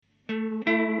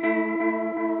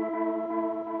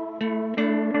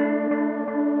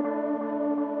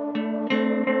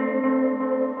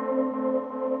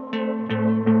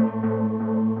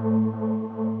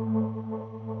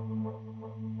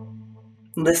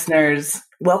Listeners,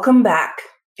 welcome back.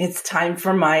 It's time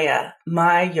for Maya,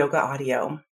 my yoga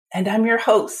audio. And I'm your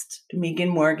host, Megan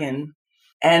Morgan.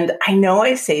 And I know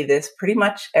I say this pretty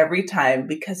much every time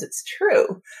because it's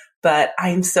true, but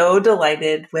I'm so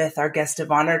delighted with our guest of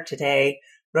honor today,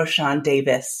 Roshan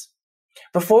Davis.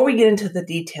 Before we get into the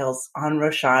details on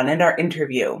Roshan and our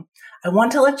interview, I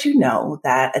want to let you know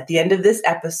that at the end of this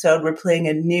episode, we're playing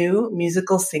a new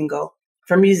musical single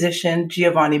from musician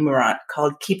Giovanni Morant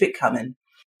called Keep It Comin'.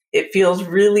 It feels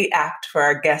really apt for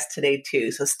our guest today,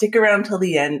 too. So stick around till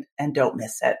the end and don't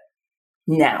miss it.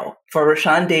 Now, for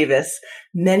Roshan Davis,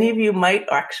 many of you might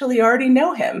actually already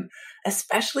know him,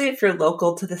 especially if you're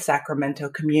local to the Sacramento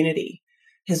community.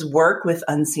 His work with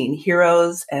Unseen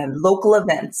Heroes and local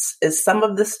events is some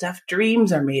of the stuff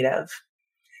dreams are made of.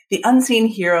 The Unseen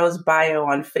Heroes bio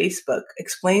on Facebook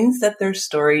explains that their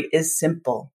story is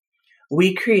simple.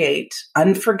 We create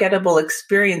unforgettable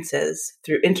experiences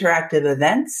through interactive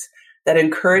events that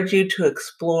encourage you to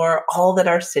explore all that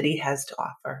our city has to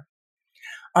offer.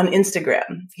 On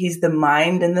Instagram, he's the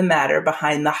mind and the matter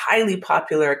behind the highly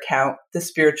popular account, The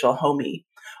Spiritual Homie,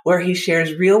 where he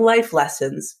shares real-life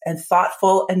lessons and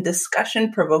thoughtful and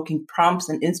discussion-provoking prompts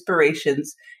and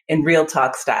inspirations in real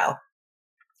talk style.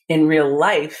 In real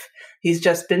life, he's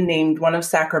just been named one of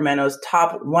Sacramento's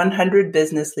top 100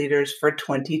 business leaders for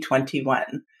 2021.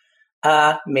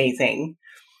 Amazing.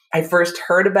 I first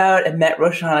heard about and met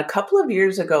Roshan a couple of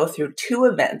years ago through two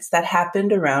events that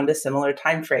happened around a similar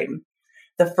time frame.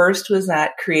 The first was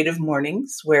at Creative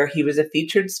Mornings, where he was a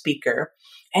featured speaker,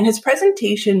 and his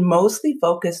presentation mostly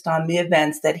focused on the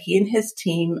events that he and his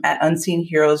team at Unseen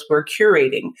Heroes were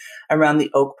curating around the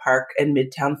Oak Park and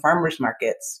Midtown farmers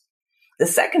markets. The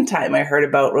second time I heard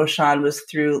about Roshan was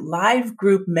through live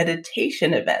group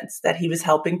meditation events that he was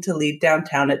helping to lead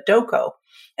downtown at Doco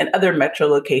and other metro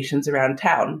locations around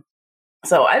town.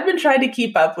 So I've been trying to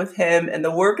keep up with him and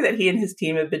the work that he and his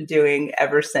team have been doing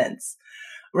ever since.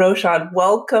 Roshan,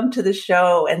 welcome to the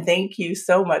show, and thank you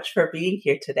so much for being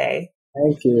here today.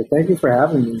 Thank you. Thank you for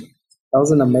having me. That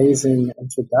was an amazing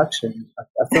introduction.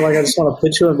 I feel like I just want to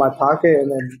put you in my pocket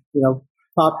and then,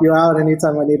 pop you out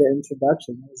anytime I need an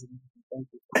introduction. Thank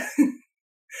you.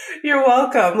 You're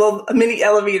welcome. Well, a mini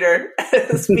elevator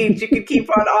speech you can keep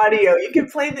on audio. You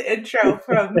can play the intro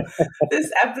from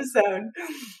this episode.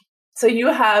 So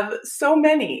you have so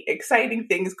many exciting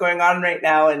things going on right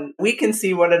now, and we can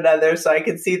see one another. So I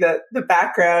can see the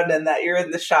background and that you're in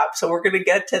the shop. So we're going to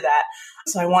get to that.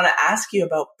 So I want to ask you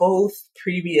about both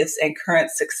previous and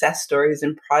current success stories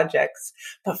and projects.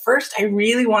 But first, I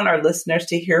really want our listeners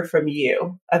to hear from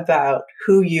you about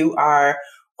who you are,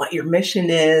 what your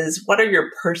mission is, what are your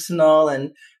personal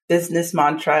and business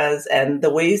mantras, and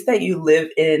the ways that you live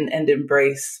in and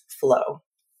embrace flow.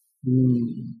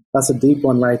 That's a deep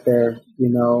one right there,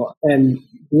 And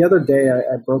the other day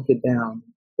I broke it down.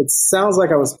 It sounds like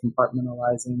I was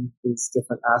compartmentalizing these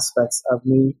different aspects of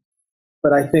me.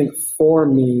 But I think for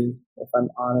me, if I'm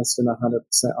honest and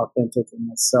 100% authentic in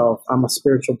myself, I'm a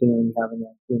spiritual being having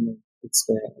a human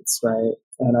experience, right?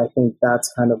 And I think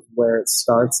that's kind of where it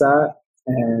starts at.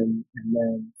 And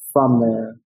then from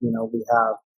there, we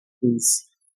have these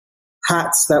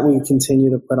hats that we continue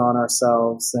to put on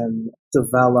ourselves and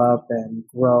develop and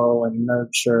grow and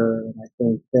nurture. And I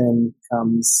think then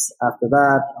comes after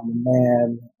that, I'm a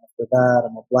man. After that,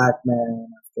 I'm a Black man.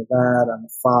 After that, I'm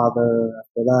a father.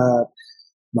 After that,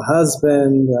 I'm a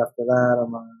husband. After that,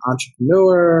 I'm an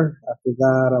entrepreneur. After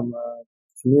that, I'm a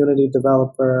community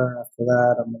developer. After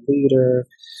that, I'm a leader.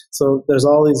 So there's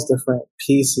all these different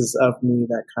pieces of me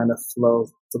that kind of flow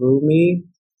through me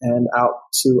and out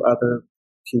to other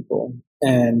people.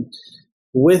 And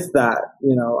with that,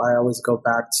 I always go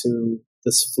back to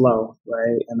this flow,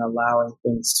 right? And allowing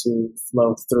things to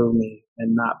flow through me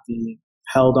and not be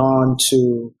held on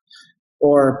to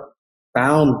or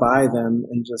bound by them.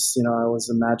 And just, I always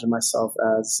imagine myself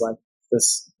as like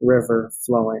this river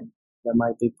flowing. There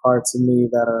might be parts of me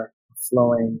that are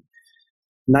flowing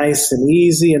nice and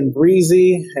easy and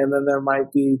breezy. And then there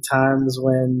might be times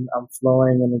when I'm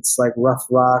flowing and it's like rough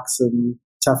rocks and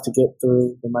tough to get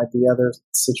through. There might be other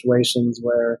situations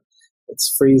where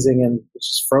it's freezing and it's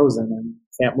just frozen and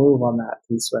can't move on that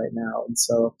piece right now. And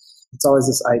so it's always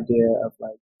this idea of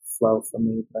like flow for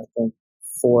me. But I think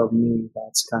for me,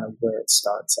 that's kind of where it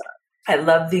starts at. I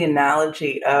love the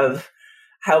analogy of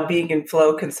how being in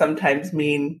flow can sometimes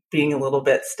mean being a little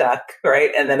bit stuck,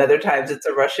 right? And then other times it's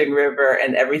a rushing river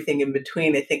and everything in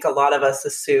between. I think a lot of us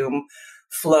assume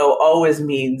flow always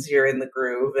means you're in the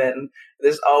groove and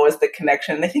there's always the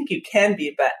connection. And I think you can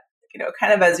be, but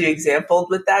kind of as you exampled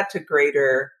with that to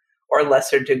greater or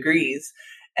lesser degrees.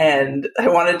 And I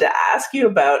wanted to ask you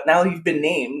about, now you've been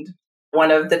named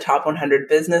one of the top 100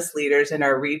 business leaders in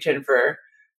our region for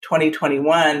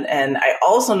 2021. And I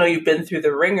also know you've been through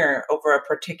the ringer over a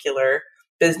particular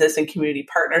business and community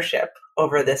partnership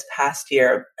over this past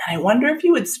year. And I wonder if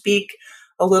you would speak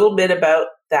a little bit about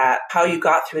that, how you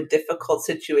got through a difficult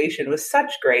situation with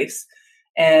such grace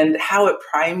and how it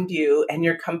primed you and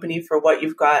your company for what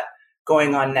you've got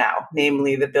going on now,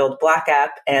 namely the Build Black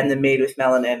app and the Made with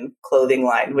Melanin clothing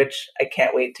line, which I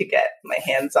can't wait to get my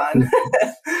hands on.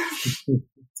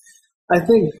 I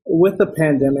think with the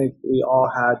pandemic, we all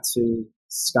had to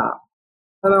stop.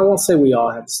 And I won't say we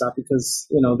all had to stop because,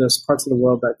 there's parts of the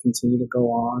world that continue to go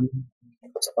on.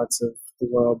 There's parts of the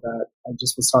world that I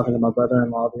just was talking to my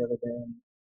brother-in-law the other day, and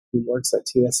he works at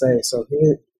TSA. So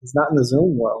he's not in the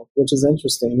Zoom world, which is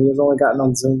interesting. He has only gotten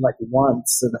on Zoom like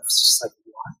once. And I was just like,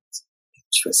 what?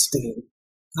 Interesting.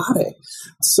 Got it.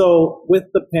 So with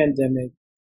the pandemic,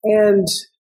 and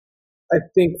I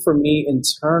think for me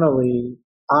internally,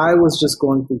 I was just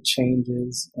going through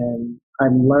changes and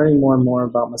I'm learning more and more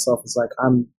about myself. It's like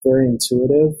I'm very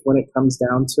intuitive when it comes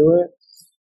down to it.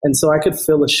 And so I could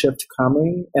feel a shift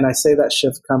coming. And I say that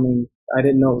shift coming, I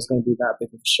didn't know it was going to be that big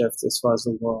of a shift as far as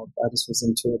the world. I just was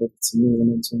intuitive to me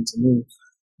and in tune to me.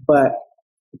 But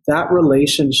that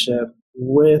relationship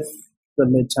with the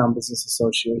Midtown Business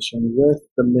Association, with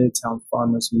the Midtown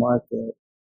Farmers Market,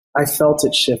 I felt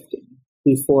it shifting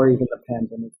before even the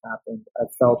pandemic happened. I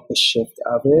felt the shift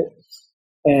of it.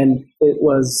 And it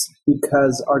was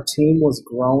because our team was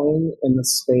growing in the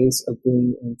space of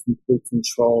being in complete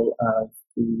control of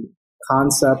the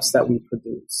concepts that we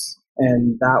produce.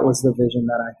 And that was the vision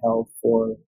that I held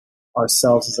for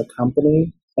ourselves as a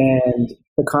company. And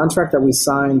the contract that we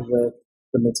signed with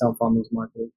the Midtown Farmers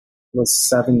Market was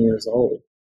 7 years old,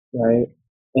 right?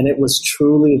 And it was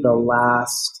truly the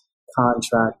last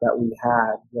contract that we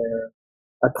had where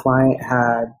a client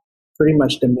had pretty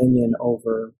much dominion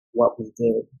over what we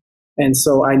did. And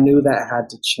so I knew that had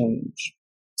to change.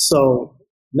 So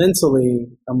mentally,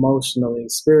 emotionally,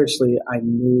 spiritually, I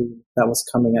knew that was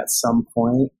coming at some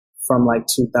point from like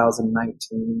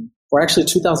 2019, or actually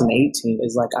 2018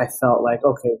 is like, I felt like,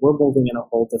 okay, we're moving in a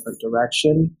whole different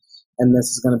direction. And this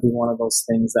is going to be one of those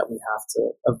things that we have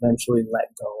to eventually let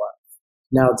go of.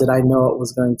 Now, did I know it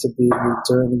was going to be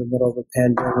during the middle of a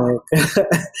pandemic,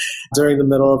 during the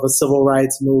middle of a civil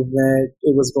rights movement?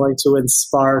 It was going to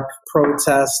spark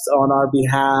protest on our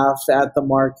behalf at the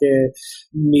market,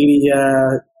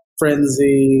 media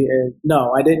frenzy.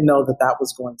 No, I didn't know that that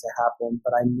was going to happen,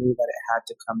 but I knew that it had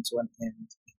to come to an end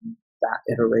in that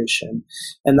iteration.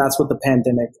 And that's what the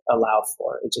pandemic allowed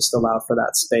for. It just allowed for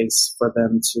that space for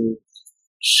them to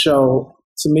show.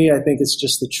 To me, I think it's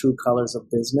just the true colors of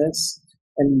business.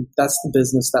 And that's the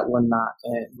business that we're not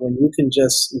in. When you can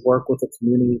just work with a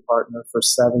community partner for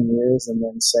 7 years and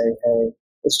then say, hey,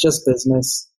 it's just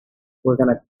business. We're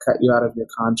going to cut you out of your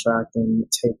contract and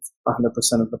take 100%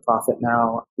 of the profit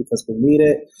now because we need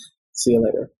it. See you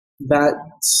later. That,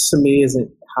 to me, isn't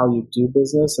how you do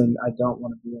business. And I don't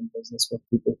want to be in business with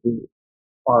people who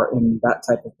are in that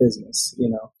type of business.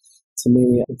 To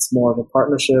me, it's more of a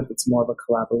partnership. It's more of a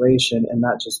collaboration. And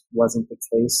that just wasn't the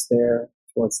case there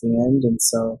towards the end. And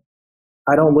so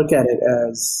I don't look at it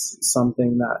as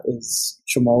something that is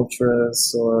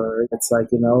tumultuous or it's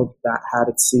like, that had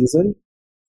its season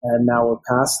and now we're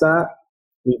past that.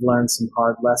 We've learned some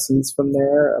hard lessons from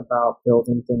there about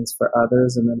building things for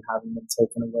others and then having them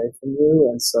taken away from you.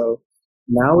 And so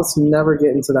now let's never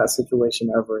get into that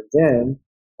situation ever again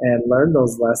and learn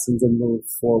those lessons and move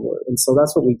forward. And so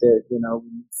that's what we did. We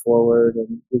moved forward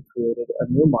and we created a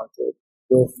new market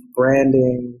with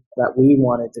branding that we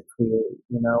wanted to create,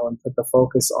 and put the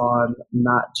focus on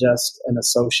not just an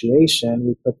association.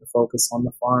 We put the focus on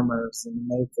the farmers and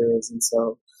the makers. And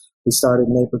so we started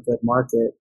Neighborhood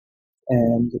Market.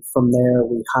 And from there,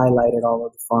 we highlighted all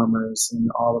of the farmers and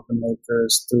all of the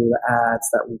makers through the ads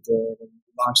that we did. And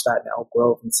we launched that in Elk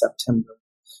Grove in September.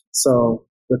 So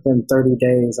within 30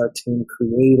 days, our team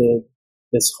created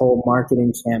this whole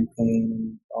marketing campaign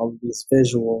and all of these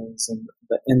visuals and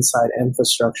the inside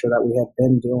infrastructure that we had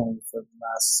been doing for the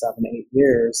last 7-8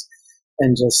 years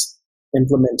and just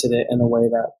implemented it in a way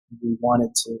that we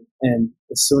wanted to. And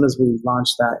as soon as we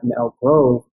launched that in Elk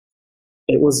Grove,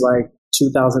 it was like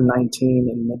 2019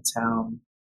 in Midtown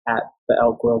at the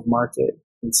Elk Grove market.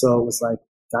 And so it was like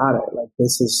got it. Like,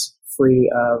 this is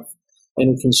free of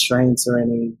any constraints or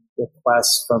any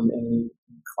requests from any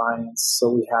clients.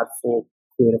 So we had full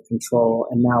creative control.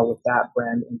 And now with that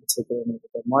brand in particular in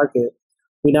the market,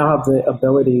 we now have the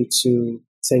ability to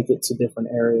take it to different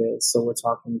areas. So we're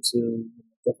talking to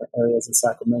different areas in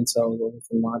Sacramento where we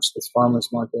can launch this farmers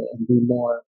market and be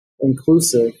more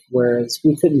inclusive, whereas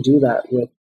we couldn't do that with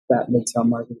that Midtown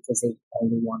market because they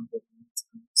only wanted it in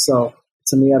Midtown. So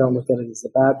to me, I don't look at it as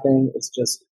a bad thing. It's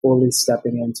just fully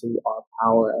stepping into our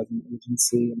power as an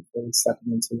agency and fully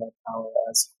stepping into our power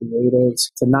as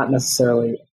creatives to not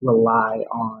necessarily rely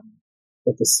on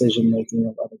the decision making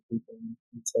of other people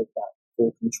and take that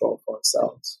full control for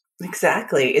ourselves.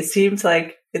 Exactly. It seems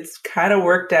like it's kind of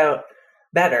worked out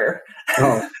better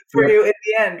for you in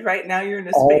the end. Right now you're in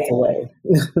a space. All the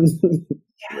way.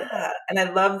 Yeah. And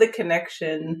I love the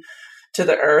connection to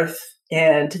the earth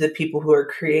and to the people who are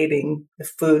creating the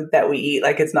food that we eat.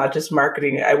 Like, it's not just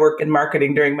marketing. I work in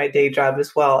marketing during my day job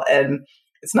as well. And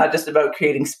it's not just about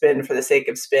creating spin for the sake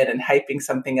of spin and hyping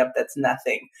something up that's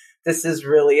nothing. This is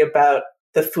really about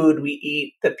the food we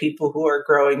eat, the people who are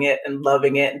growing it and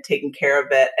loving it and taking care of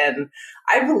it. And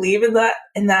I believe in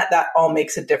that all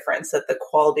makes a difference, that the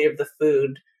quality of the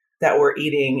food that we're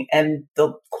eating and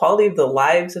the quality of the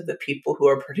lives of the people who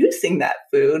are producing that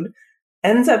food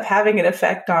ends up having an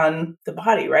effect on the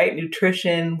body, right?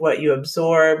 Nutrition, what you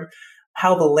absorb,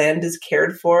 how the land is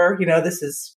cared for. This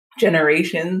is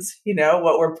generations,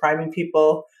 what we're priming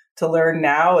people to learn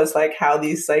now is like how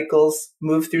these cycles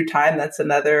move through time. That's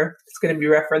it's going to be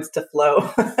referenced to flow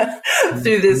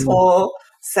through this whole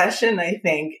session, I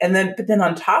think. But then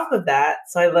on top of that,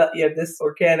 so I love, you have this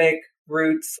organic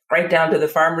roots right down to the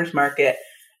farmer's market,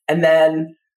 and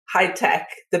then high tech,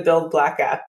 the Build Black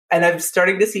app. And I'm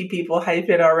starting to see people hype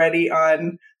it already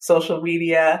on social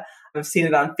media. I've seen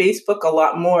it on Facebook a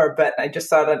lot more, but I just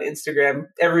saw it on Instagram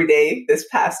every day this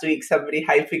past week, somebody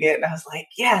hyping it. And I was like,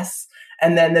 yes.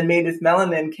 And then the Made with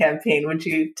Melanin campaign. Would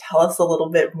you tell us a little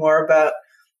bit more about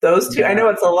those two? I know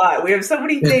it's a lot. We have so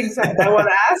many things I want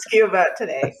to ask you about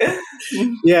today.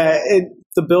 Yeah,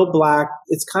 the Build Black,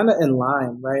 it's kind of in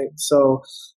line, right? So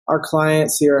our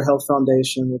client, Sierra Health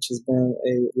Foundation, which has been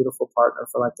a beautiful partner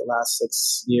for like the last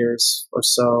 6 years or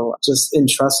so, just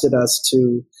entrusted us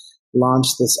to launch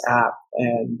this app.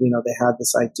 And, they had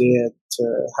this idea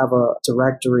to have a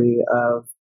directory of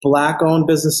Black-owned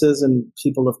businesses and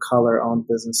people of color-owned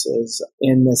businesses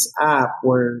in this app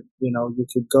where, you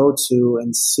could go to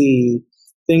and see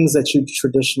things that you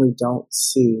traditionally don't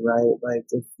see, right? Like,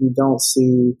 if you don't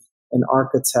see an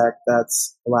architect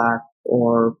that's Black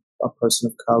or a person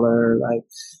of color, like,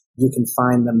 you can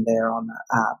find them there on the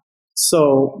app.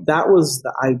 So that was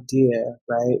the idea,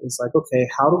 right? It's like, okay,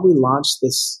 how do we launch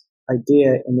this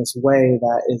idea in this way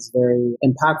that is very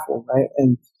impactful, right?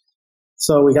 And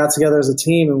so we got together as a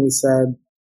team and we said,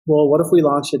 well, what if we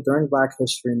launch it during Black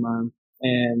History Month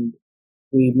and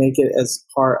we make it as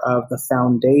part of the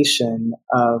foundation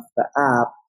of the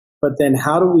app, but then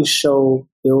how do we show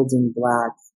building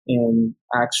Black in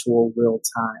actual real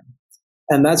time?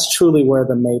 And that's truly where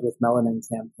the Made with Melanin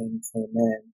campaign came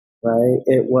in, right?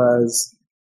 It was,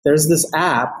 there's this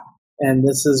app and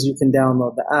you can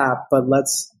download the app, but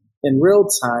let's in real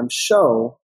time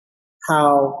show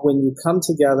how when you come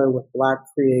together with Black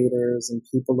creators and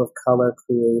people of color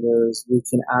creators, we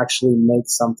can actually make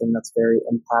something that's very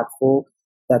impactful,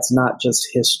 that's not just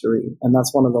history. And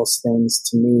that's one of those things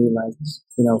to me, like,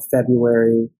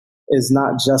 February is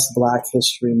not just Black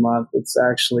History Month. It's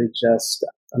actually just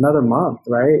another month,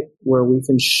 right? Where we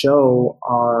can show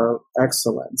our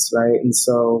excellence, right? And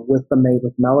so with the Made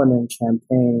with Melanin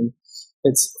campaign,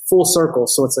 it's full circle.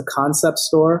 So it's a concept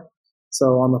store.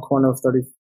 So on the corner of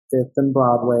 35th and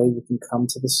Broadway, you can come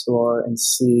to the store and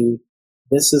see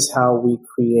this is how we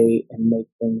create and make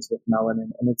things with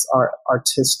melanin. And it's our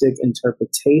artistic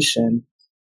interpretation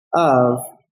of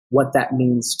what that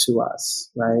means to us,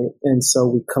 right? And so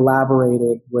we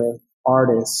collaborated with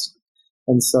artists.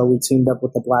 And so we teamed up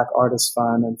with the Black Artist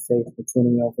Fund and Faith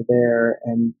McKinney over there.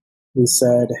 And we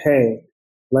said, hey,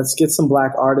 let's get some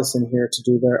Black artists in here to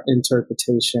do their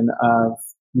interpretation of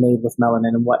Made with Melanin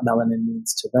and what melanin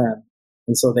means to them.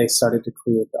 And so they started to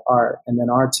create the art. And then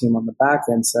our team on the back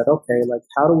end said, okay, like,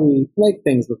 how do we make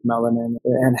things with melanin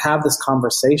and have this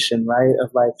conversation, right?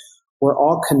 Of like, we're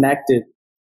all connected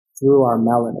through our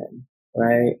melanin,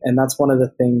 right? And that's one of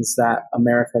the things that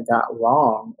America got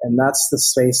wrong. And that's the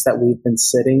space that we've been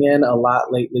sitting in a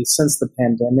lot lately since the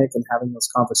pandemic and having those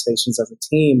conversations as a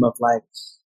team of like,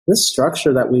 this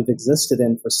structure that we've existed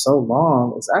in for so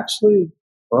long is actually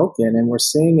broken, and we're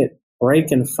seeing it break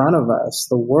in front of us.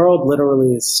 The world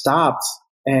literally is stopped,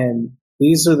 and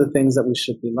these are the things that we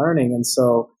should be learning. And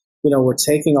so, we're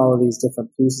taking all of these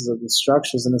different pieces of these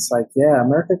structures, and it's like, yeah,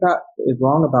 America got it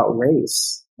wrong about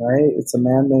race, right? It's a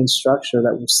man-made structure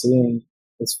that we're seeing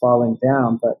is falling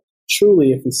down. But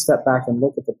truly, if we step back and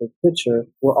look at the big picture,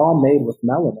 we're all made with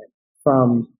melanin.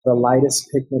 From the lightest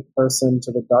pigment person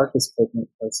to the darkest pigment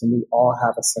person, we all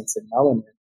have a sense of melanin.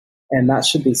 And that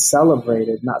should be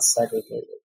celebrated, not segregated.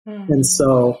 Mm-hmm. And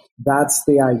so that's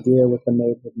the idea with the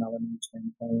Made with Melanin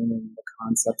campaign and the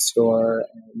concept store.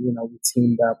 And, we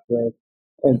teamed up with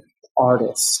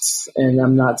artists. And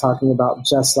I'm not talking about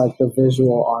just like the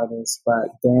visual artists,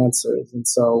 but dancers. And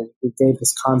so we gave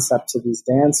this concept to these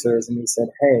dancers and we said,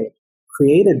 hey,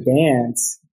 create a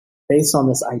dance based on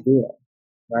this idea.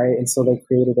 Right. And so they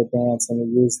created a dance and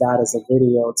we used that as a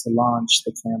video to launch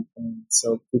the campaign.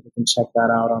 So people can check that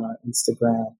out on our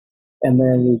Instagram. And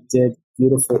then we did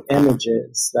beautiful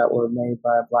images that were made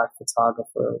by a Black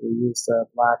photographer. We used a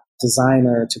Black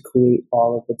designer to create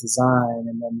all of the design.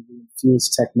 And then we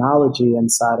infused technology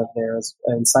inside of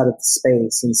the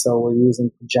space. And so we're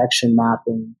using projection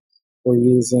mapping. We're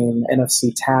using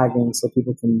NFC tagging so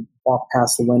people can walk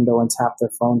past the window and tap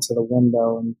their phone to the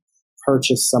window and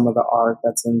purchase some of the art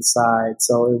that's inside.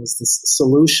 So it was this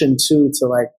solution too to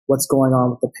like what's going on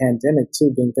with the pandemic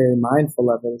too, being very mindful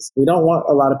of it. We don't want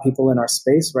a lot of people in our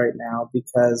space right now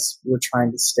because we're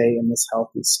trying to stay in this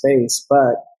healthy space,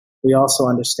 but we also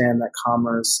understand that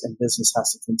commerce and business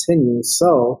has to continue.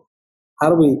 So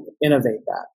how do we innovate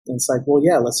that? And it's like, well,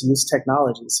 yeah, let's use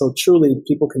technology. So truly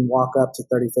people can walk up to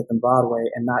 35th and Broadway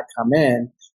and not come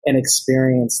in and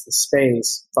experience the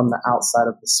space from the outside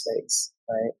of the space.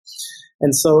 Right.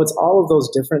 And so it's all of those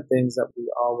different things that we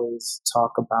always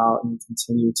talk about and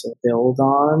continue to build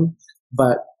on.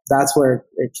 But that's where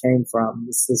it came from.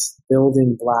 It's this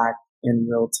building Black in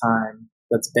real time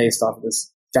that's based off of this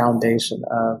foundation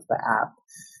of the app.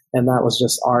 And that was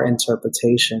just our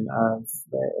interpretation of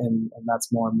it. And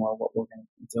that's more and more what we're going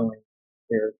to be doing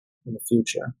here in the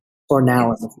future or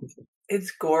now in the future.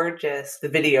 It's gorgeous. The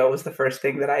video was the first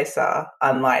thing that I saw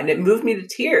online. It moved me to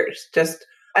tears.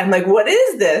 I'm like, what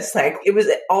is this? Like, it was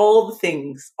all the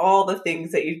things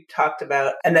that you talked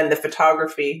about. And then the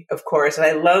photography, of course. And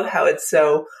I love how it's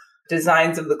so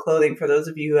designs of the clothing, for those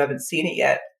of you who haven't seen it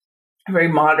yet, very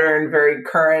modern, very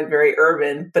current, very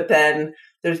urban. But then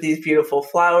there's these beautiful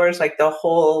flowers. Like the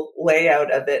whole layout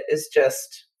of it is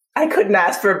just, I couldn't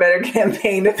ask for a better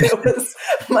campaign if it was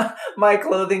my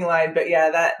clothing line. But yeah,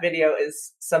 that video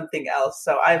is something else.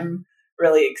 So I'm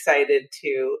really excited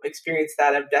to experience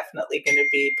that. I'm definitely going to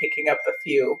be picking up a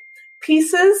few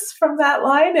pieces from that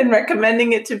line and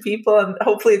recommending it to people. And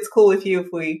hopefully it's cool with you if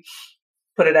we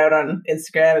put it out on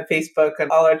Instagram and Facebook and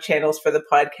all our channels for the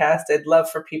podcast. I'd love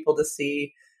for people to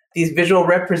see these visual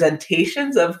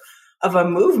representations of a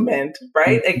movement,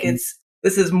 right? Mm-hmm. Like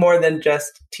this is more than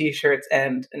just t-shirts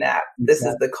and an app. This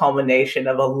is the culmination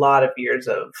of a lot of years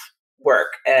of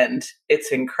work, and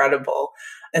it's incredible.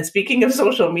 And speaking of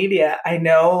social media, I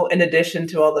know in addition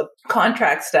to all the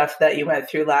contract stuff that you went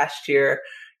through last year,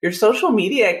 your social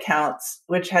media accounts,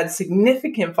 which had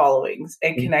significant followings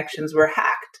and connections, were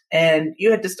hacked. And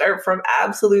you had to start from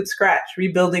absolute scratch,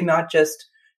 rebuilding not just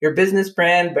your business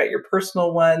brand, but your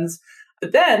personal ones.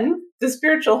 But then the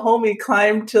Spiritual Homie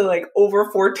climbed to like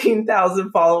over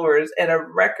 14,000 followers in a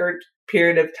record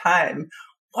period of time.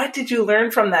 What did you learn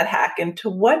from that hack? And to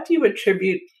what do you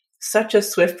attribute such a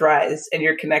swift rise in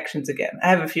your connections again? I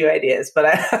have a few ideas, but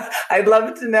I'd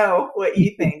love to know what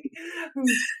you think.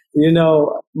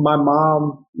 My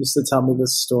mom used to tell me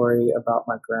this story about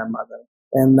my grandmother,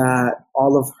 and that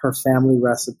all of her family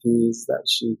recipes that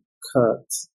she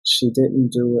cooked, she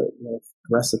didn't do it with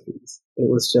recipes. It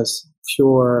was just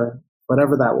pure,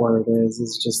 whatever that word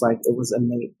is just like it was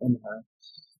innate in her.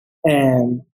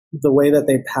 And the way that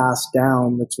they passed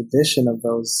down the tradition of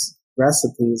those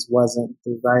recipes wasn't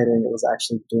through writing, it was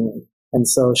actually doing. And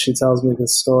so she tells me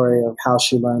this story of how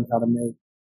she learned how to make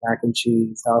mac and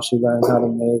cheese, how she learned how to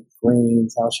make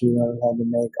greens, how she learned how to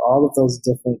make all of those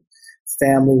different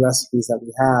family recipes that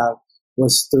we have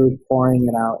was through pouring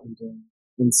it out and doing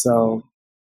it. And so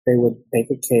they would make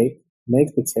the cake,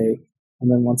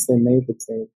 and then once they made the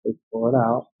cake, they'd pour it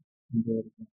out and do it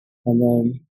again. And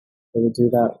then they would do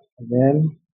that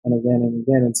again and again and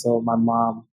again until my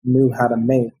mom knew how to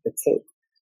make the cake,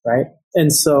 right?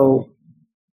 And so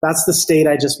that's the state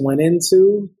I just went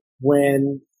into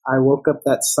when I woke up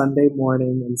that Sunday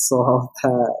morning and saw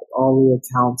that all the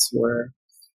accounts were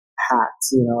hacked.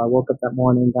 I woke up that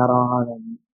morning, got on,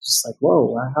 and just like,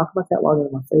 whoa, how come I can't log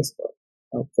into my Facebook?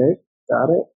 Okay, got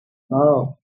it.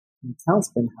 Oh, the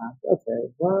account's been hacked.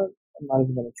 Okay, well, I'm not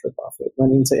even going to trip off it.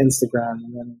 Went into Instagram,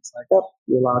 and then it's like, oh,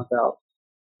 you're logged out.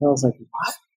 And I was like,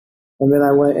 what? And then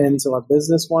I went into our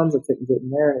business ones. I couldn't get in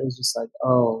there. It was just like,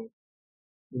 oh,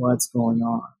 what's going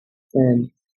on?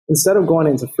 And instead of going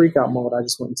into freak out mode, I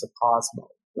just went into pause mode,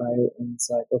 right? And it's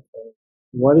like, okay,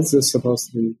 what is this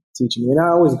supposed to be teaching me? And I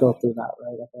always go through that,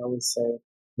 right? Like I always say,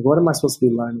 what am I supposed to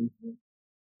be learning here?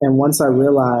 And once I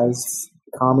realized,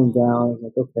 calming down, I was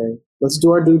like, okay, let's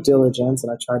do our due diligence.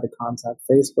 And I tried to contact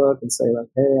Facebook and say like,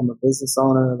 hey, I'm a business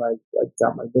owner. Like I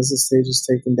got my business pages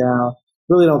taken down.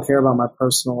 Really don't care about my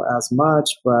personal as much,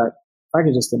 but I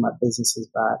can just get my businesses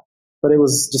back. But it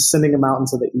was just sending them out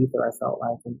into the ether, I felt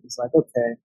like. And it's like,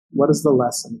 okay, what is the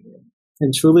lesson here?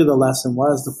 And truly the lesson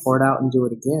was to pour it out and do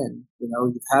it again. You know,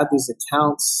 you've had these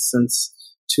accounts since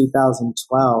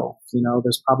 2012. You know,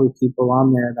 there's probably people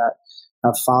on there that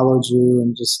have followed you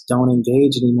and just don't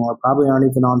engage anymore, probably aren't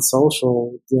even on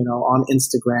social, you know, on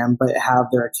Instagram, but have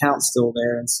their account still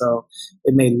there. And so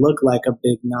it may look like a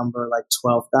big number, like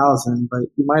 12,000, but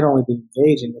you might only be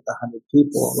engaging with 100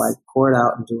 people. Like, pour it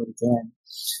out and do it again.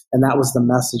 And that was the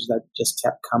message that just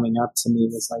kept coming up to me,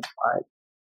 was like, all right,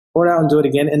 pour it out and do it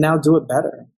again, and now do it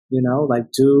better. You know,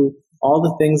 like do all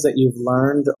the things that you've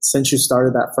learned since you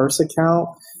started that first account.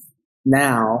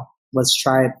 Now let's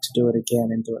try to do it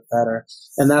again and do it better.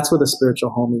 And that's where the spiritual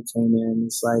homie came in.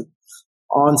 It's like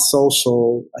on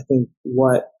social, I think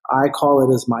what I call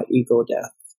it is my ego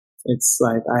death. It's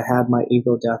like I had my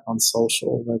ego death on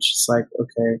social, which is like,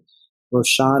 okay,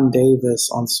 Roshan Davis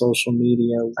on social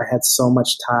media, I had so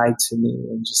much tied to me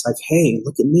and just like, hey,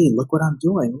 look at me, look what I'm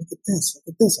doing, look at this,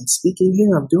 I'm speaking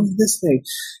here, I'm doing this thing.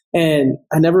 And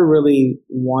I never really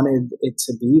wanted it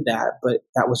to be that, but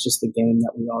that was just the game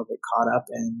that we all get caught up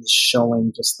in,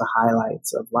 showing just the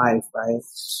highlights of life, right?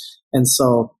 And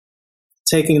so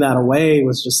taking that away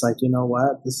was just like, you know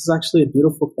what, this is actually a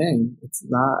beautiful thing. It's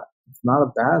not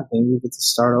a bad thing. You get to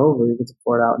start over, you get to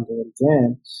pour it out and do it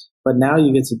again. But now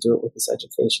you get to do it with this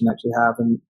education that you have.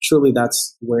 And truly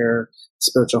that's where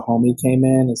Spiritual Homie came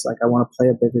in. It's like, I want to play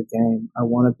a bigger game. I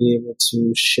want to be able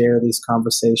to share these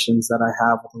conversations that I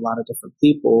have with a lot of different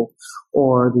people,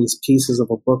 or these pieces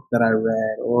of a book that I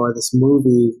read, or this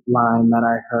movie line that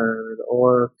I heard,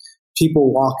 or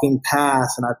people walking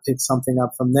past and I picked something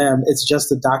up from them. It's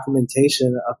just a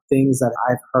documentation of things that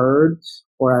I've heard,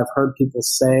 or I've heard people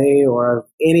say, or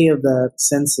any of the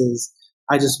senses.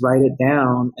 I just write it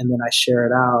down and then I share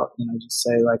it out, and I just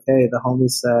say like, hey, the homie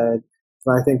said,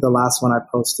 but I think the last one I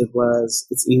posted was,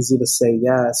 it's easy to say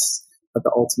yes, but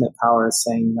the ultimate power is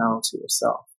saying no to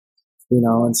yourself, you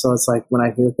know? And so it's like, when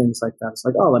I hear things like that, it's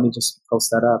like, oh, let me just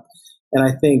post that up. And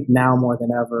I think now more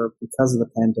than ever, because of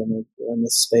the pandemic, we're in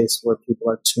this space where people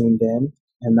are tuned in.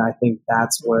 And I think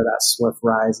that's where that swift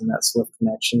rise and that swift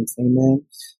connection came in,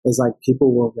 is like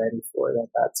people were ready for it at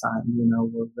that time. You know,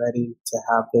 we're ready to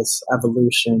have this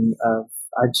evolution of,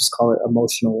 I just call it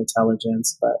emotional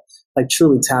intelligence, but like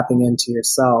truly tapping into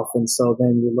yourself. And so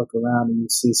then you look around and you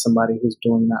see somebody who's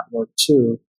doing that work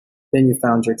too. Then you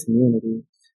found your community.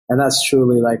 And that's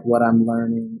truly like what I'm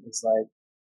learning, is like,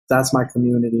 that's my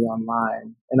community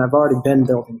online. And I've already been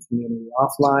building community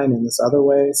offline in this other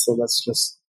way. So let's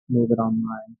just move it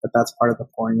online. But that's part of the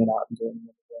pouring it out and doing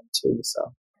it again too.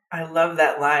 So I love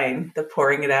that line, the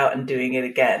pouring it out and doing it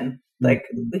again. Like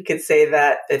we could say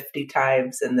that 50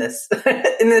 times in this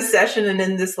in this session and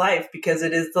in this life, because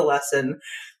it is the lesson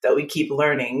that we keep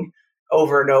learning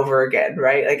over and over again,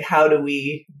 right? Like, how do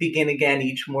we begin again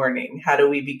each morning? How do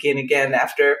we begin again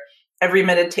after every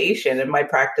meditation? In my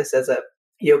practice as a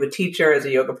yoga teacher, as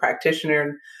a yoga practitioner,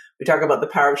 and we talk about the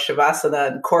power of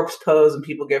Shavasana and corpse pose, and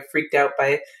people get freaked out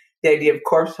by the idea of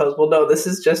corpse pose. Well, no, this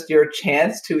is just your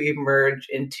chance to emerge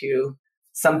into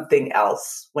something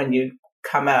else when you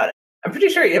come out. I'm pretty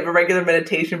sure you have a regular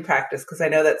meditation practice, because I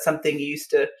know that's something you used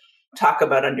to talk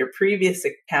about on your previous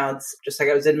accounts. Just like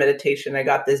I was in meditation, I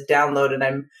got this download, and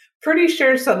I'm pretty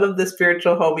sure some of the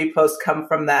Spiritual Homie posts come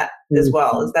from that as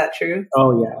well. Is that true?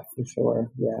 Oh, yeah, for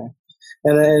sure. Yeah.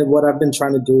 And then what I've been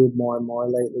trying to do more and more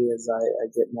lately is I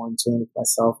get more in tune with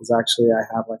myself, is actually I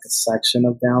have like a section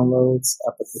of downloads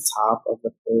up at the top of the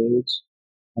page,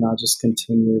 and I'll just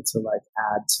continue to like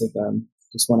add to them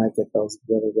just when I get those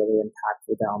really, really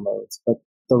impactful downloads. But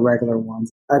the regular ones,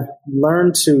 I've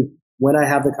learned to, when I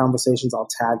have the conversations, I'll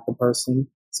tag the person.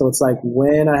 So it's like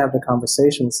when I have the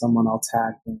conversation with someone, I'll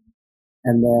tag them.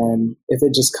 And then if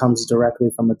it just comes directly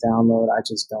from a download, I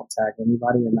just don't tag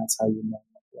anybody, and that's how you know.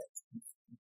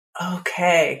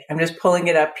 Okay, I'm just pulling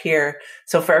it up here.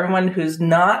 So for everyone who's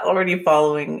not already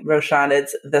following Roshan,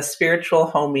 it's the Spiritual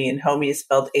Homie, and homie is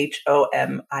spelled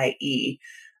HOMIE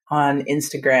on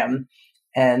Instagram.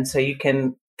 And so you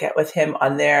can get with him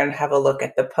on there and have a look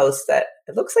at the posts that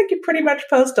it looks like you pretty much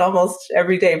post almost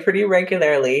every day, pretty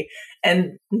regularly.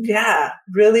 And yeah,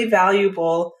 really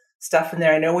valuable stuff in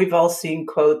there. I know we've all seen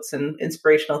quotes and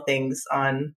inspirational things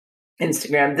on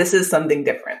Instagram. This is something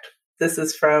different. This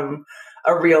is from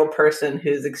a real person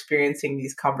who's experiencing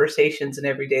these conversations in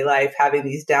everyday life, having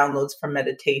these downloads from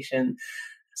meditation.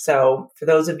 So for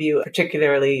those of you,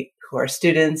 particularly who are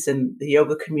students in the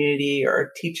yoga community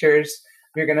or teachers,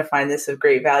 you're going to find this of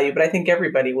great value. But I think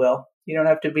everybody will. You don't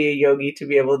have to be a yogi to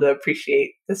be able to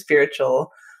appreciate the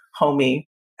spiritual homie.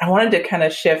 I wanted to kind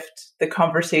of shift the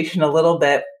conversation a little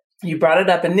bit. You brought it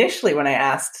up initially when I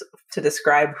asked to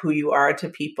describe who you are to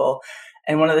people.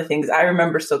 And one of the things I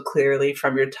remember so clearly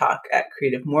from your talk at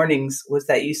Creative Mornings was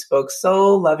that you spoke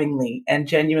so lovingly and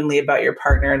genuinely about your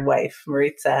partner and wife,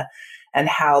 Maritza, and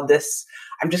how this,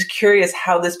 I'm just curious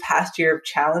how this past year of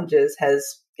challenges has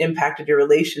impacted your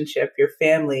relationship, your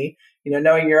family,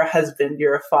 knowing you're a husband,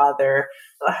 you're a father.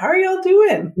 How are y'all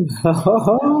doing?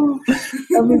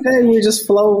 Every day we just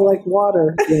flow like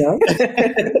water,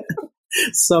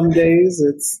 Some days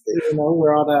it's,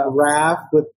 we're on a raft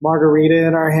with margarita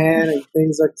in our hand and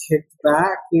things are kicked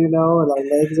back, and our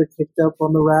legs are kicked up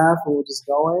on the raft and we're just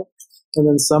going. And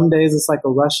then some days it's like a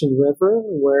rushing river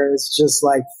where it's just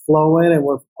like flowing and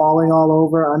we're falling all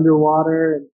over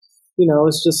underwater. And,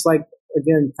 it's just like,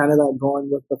 again, kind of that going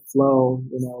with the flow,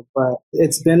 but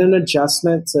it's been an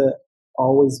adjustment to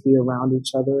always be around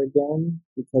each other again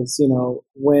because,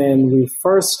 when we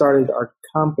first started our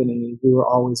company, we were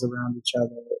always around each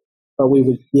other, but we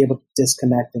would be able to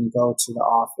disconnect and go to the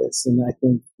office. And I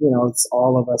think, it's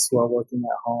all of us who are working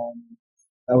at home.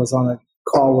 I was on a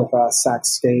call with Sac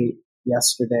State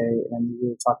yesterday and we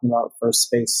were talking about first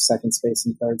space, second space,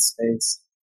 and third space.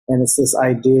 And it's this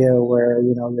idea where,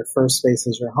 your first space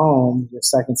is your home, your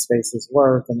second space is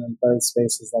work, and then third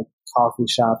space is like coffee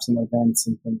shops and events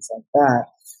and things like that,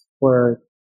 where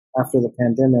after the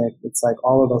pandemic, it's like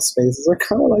all of those spaces are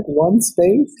kind of like one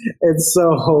space. And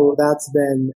so that's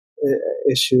been an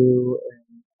issue.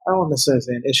 I don't necessarily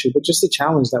say an issue, but just a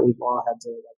challenge that we've all had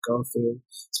to go through,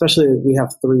 especially we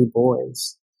have 3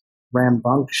 boys,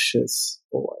 rambunctious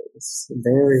boys,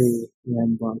 very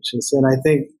rambunctious. And I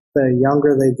think the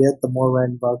younger they get, the more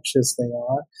rambunctious they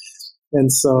are.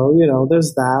 And so,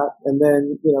 there's that. And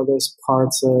then, there's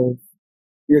parts of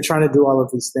you're trying to do all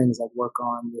of these things like work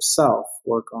on yourself,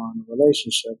 work on a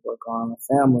relationship, work on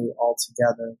a family all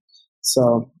together.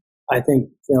 So I think,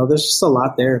 there's just a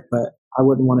lot there, but I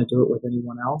wouldn't want to do it with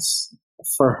anyone else.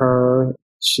 For her,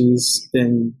 she's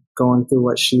been going through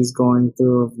what she's going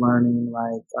through of learning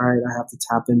like, all right, I have to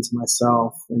tap into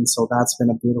myself. And so that's been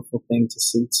a beautiful thing to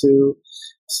see too.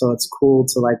 So it's cool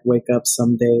to like wake up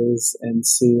some days and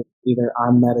see either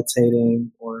I'm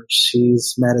meditating or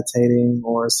she's meditating,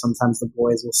 or sometimes the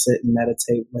boys will sit and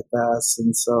meditate with us.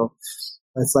 And so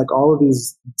it's like all of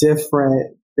these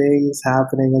different things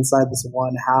happening inside this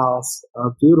one house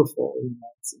are beautiful,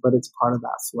 but it's part of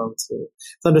that flow too.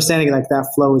 It's understanding like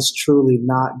that flow is truly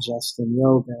not just in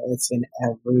yoga, it's in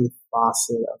every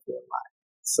facet of your life.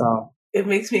 So it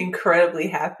makes me incredibly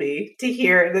happy to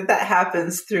hear that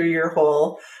happens through your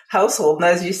whole household. And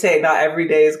as you say, not every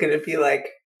day is going to be like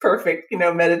perfect,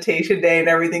 meditation day and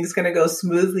everything's going to go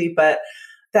smoothly. But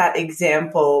that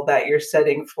example that you're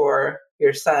setting for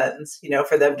your sons,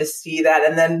 for them to see that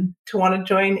and then to want to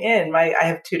join in. I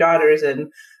have 2 daughters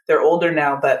and they're older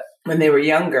now, but when they were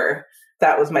younger,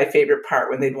 that was my favorite part,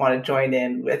 when they'd want to join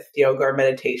in with yoga or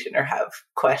meditation or have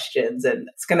questions. And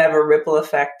it's going to have a ripple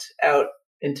effect out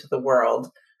into the world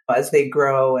as they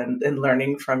grow, and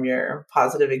learning from your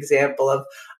positive example of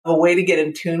a way to get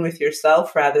in tune with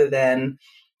yourself rather than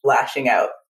lashing out,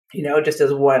 just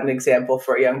as one example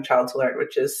for a young child to learn,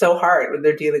 which is so hard when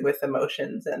they're dealing with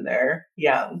emotions and they're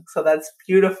young. So that's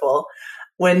beautiful.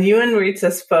 When you and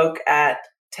Maritza spoke at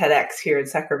TEDx here in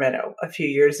Sacramento a few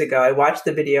years ago, I watched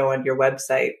the video on your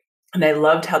website. And I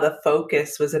loved how the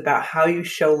focus was about how you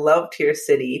show love to your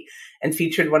city and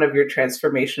featured one of your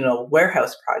transformational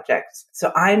warehouse projects.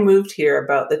 So I moved here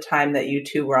about the time that you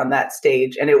two were on that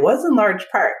stage. And it was in large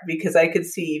part because I could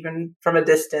see even from a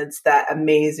distance that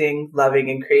amazing, loving,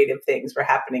 and creative things were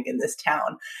happening in this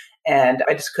town. And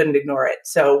I just couldn't ignore it.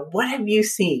 So what have you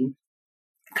seen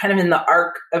kind of in the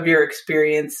arc of your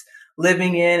experience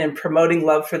living in and promoting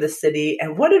love for the city?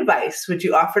 And what advice would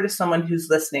you offer to someone who's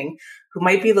listening who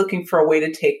might be looking for a way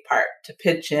to take part, to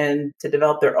pitch in, to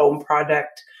develop their own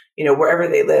project, wherever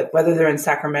they live, whether they're in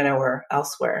Sacramento or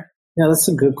elsewhere? Yeah, that's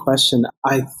a good question.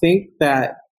 I think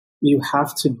that you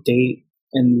have to date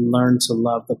and learn to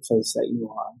love the place that you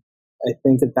are. I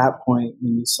think at that point,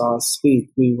 when you saw us speak,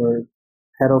 we were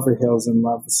head over heels in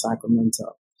love with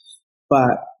Sacramento.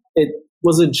 But it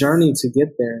was a journey to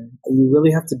get there. You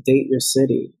really have to date your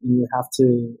city, and you have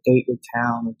to date your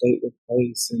town or date your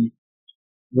place, and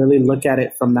really look at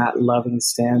it from that loving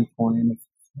standpoint of,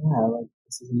 yeah, like,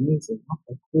 this is amazing.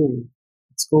 Okay, cool.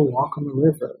 Let's go walk on the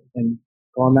river and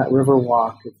go on that river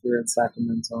walk if you're in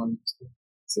Sacramento. And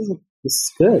this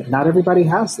is good. Not everybody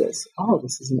has this. Oh,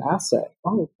 this is an asset.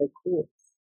 Oh, okay, cool.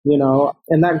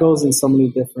 And that goes in so many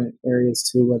different areas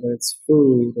too, whether it's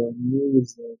food or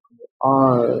music or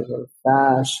art or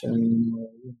fashion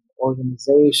or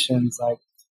organizations. Like,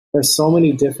 there's so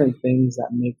many different things that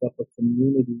make up a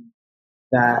community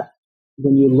that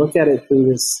when you look at it through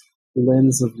this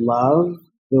lens of love,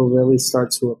 you'll really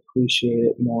start to appreciate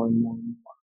it more and more and more.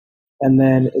 And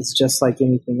then it's just like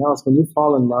anything else. When you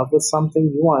fall in love with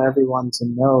something, you want everyone to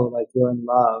know, like, you're in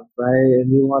love, right?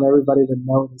 And you want everybody to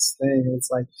know this thing.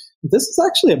 It's like, this is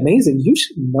actually amazing. You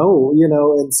should know,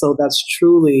 And so that's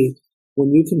truly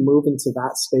when you can move into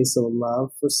that space of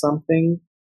love for something,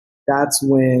 that's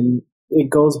when it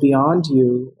goes beyond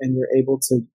you and you're able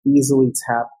to easily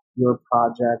tap your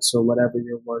projects or whatever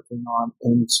you're working on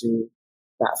into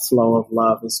that flow of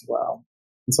love as well.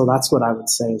 And so that's what I would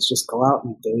say is just go out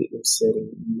and date your city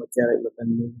and look at it with a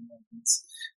new lens.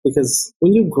 Because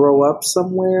when you grow up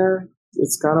somewhere,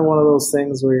 it's kind of one of those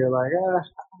things where you're like, I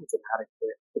don't get out of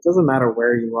here. It doesn't matter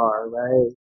where you are,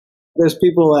 right? There's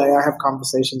people I have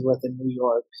conversations with in New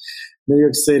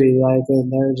York City, like,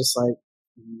 and they're just like,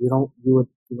 you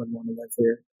wouldn't want to live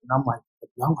here. And I'm like,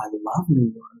 no, I love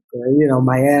New York. Or,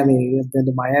 Miami. I've been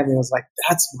to Miami. I was like,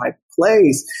 that's my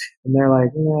place. And they're like,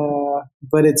 nah.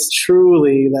 But it's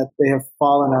truly that they have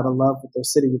fallen out of love with their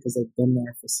city because they've been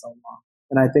there for so long.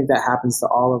 And I think that happens to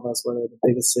all of us, whether the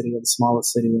biggest city or the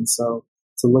smallest city. And so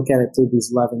to look at it through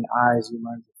these loving eyes, you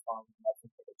learn to fall in love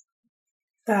with it.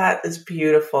 That is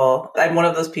beautiful. I'm one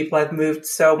of those people. I've moved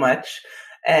so much,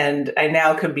 and I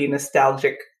now can be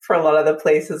nostalgic for a lot of the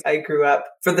places I grew up,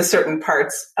 for the certain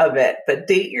parts of it. But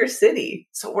date your city.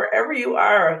 So wherever you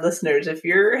are, listeners, if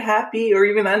you're happy or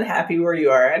even unhappy where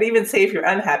you are, and even say if you're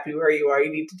unhappy where you are,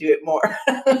 you need to do it more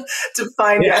to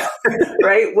find out,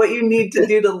 right, what you need to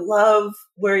do to love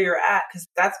where you're at. Because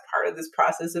that's part of this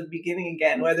process of beginning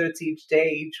again, whether it's each day,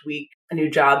 each week, a new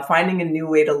job, finding a new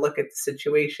way to look at the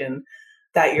situation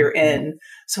that you're in.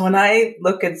 So when I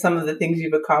look at some of the things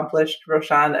you've accomplished,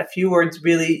 Roshan, a few words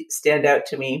really stand out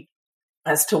to me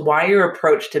as to why your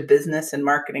approach to business and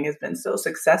marketing has been so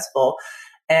successful.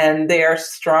 And they are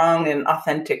strong and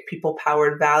authentic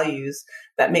people-powered values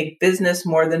that make business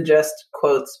more than just,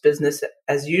 quotes, business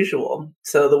as usual.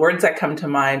 So the words that come to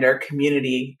mind are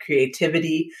community,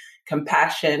 creativity,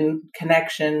 compassion,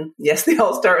 connection. Yes, they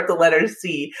all start with the letter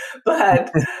C,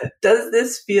 but does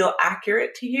this feel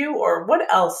accurate to you? Or what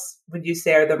else would you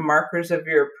say are the markers of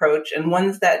your approach and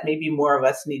ones that maybe more of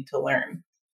us need to learn?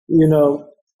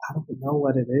 I don't know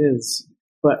what it is,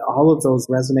 but all of those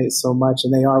resonate so much,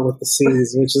 and they are with the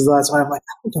C's, that's why I'm like,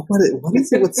 I don't know what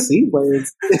is it with C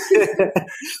words?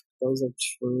 Those are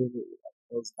truly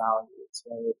those values,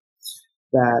 right?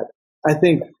 That I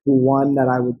think one that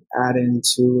I would add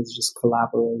into is just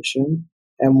collaboration.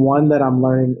 And one that I'm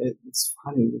learning, it's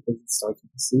funny because it starts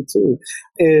with the C too,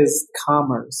 is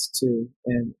commerce too.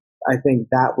 And I think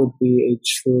that would be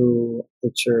a true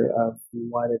picture of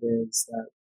what it is that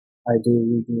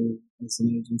we do as an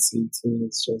agency too.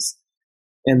 It's just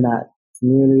in that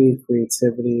community,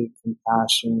 creativity,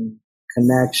 compassion,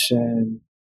 connection,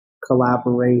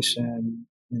 collaboration,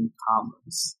 and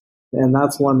commerce. And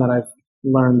that's one that I've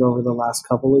learned over the last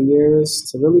couple of years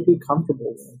to really be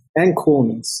comfortable with. And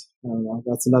coolness. I don't know,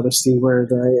 that's another C word.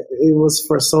 It was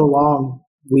for so long,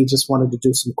 we just wanted to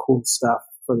do some cool stuff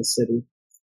for the city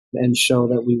and show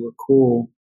that we were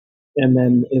cool. And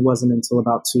then it wasn't until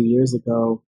about 2 years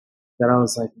ago that I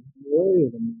was like, wait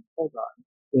a minute, hold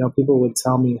on. People would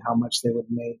tell me how much they would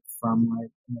make from like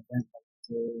an event like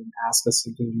this and ask us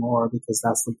to do more because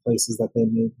that's the places that they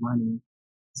made money.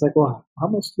 It's like, well, how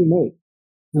much do you make?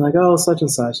 And like, oh, such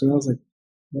and such. And I was like,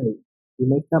 wait, you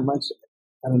make that much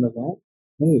at an event?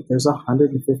 Hey, there's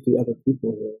 150 other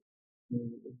people here.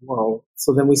 Whoa.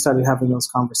 So then we started having those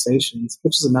conversations,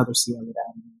 which is another C I would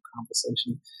add in the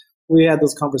conversation. We had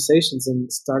those conversations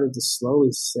and started to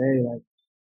slowly say like,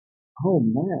 oh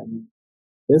man,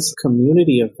 this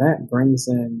community event brings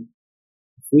in,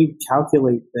 if we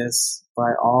calculate this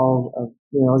by all of,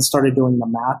 and started doing the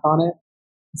math on it,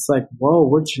 it's like, whoa,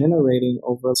 we're generating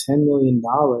over $10 million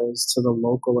to the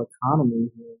local economy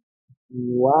here.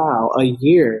 Wow, a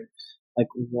year. Like,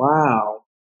 wow.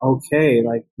 Okay,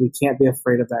 like we can't be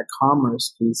afraid of that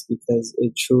commerce piece because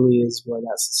it truly is where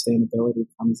that sustainability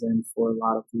comes in for a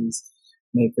lot of these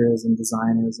makers and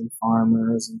designers and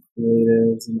farmers and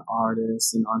creatives and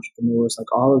artists and entrepreneurs,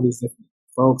 like all of these different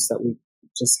folks that we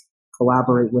just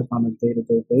collaborate with on a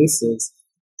day-to-day basis.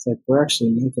 It's like we're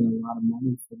actually making a lot of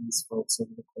money for these folks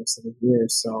over the course of a year.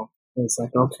 So it's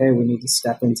like, okay, we need to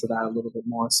step into that a little bit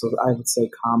more. So I would say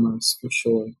commerce for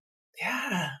sure.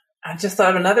 Yeah. I just thought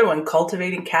of another one,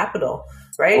 cultivating capital,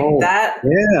 right? Oh,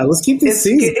 yeah, let's keep these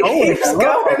seeds going.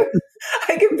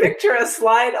 I can picture a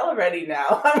slide already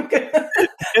now. I'm going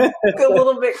to go a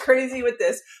little bit crazy with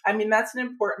this. I mean, that's an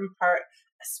important part,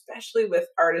 especially with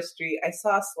artistry. I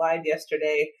saw a slide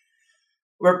yesterday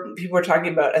where people were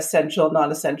talking about essential,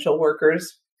 non-essential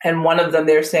workers. And one of them,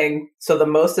 they're saying, so the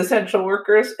most essential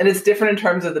workers, and it's different in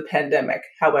terms of the pandemic.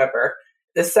 However,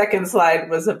 the second slide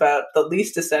was about the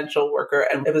least essential worker,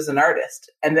 and it was an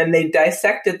artist. And then they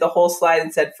dissected the whole slide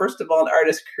and said, first of all, an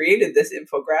artist created this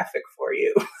infographic for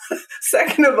you.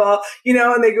 Second of all,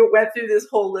 and they went through this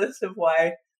whole list of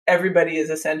why everybody is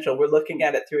essential. We're looking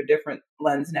at it through a different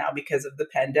lens now because of the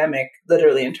pandemic,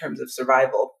 literally in terms of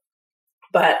survival.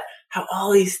 But how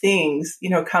all these things,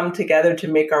 come together to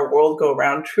make our world go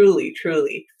round, truly,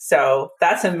 truly. So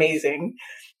that's amazing.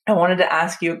 I wanted to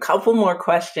ask you a couple more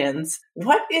questions.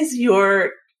 What is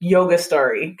your yoga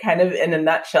story, kind of in a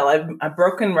nutshell? I'm a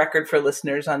broken record for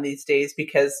listeners on these days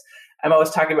because I'm always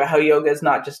talking about how yoga is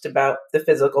not just about the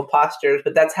physical postures,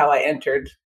 but that's how I entered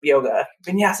yoga.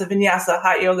 Vinyasa,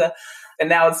 hot yoga. And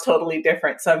now it's totally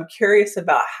different. So I'm curious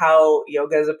about how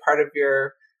yoga is a part of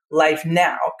your life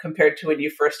now compared to when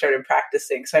you first started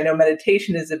practicing. So I know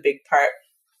meditation is a big part.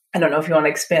 I don't know if you want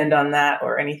to expand on that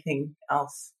or anything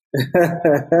else. I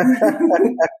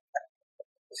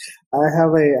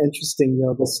have an interesting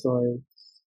yoga story.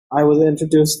 I was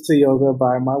introduced to yoga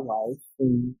by my wife,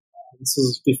 and this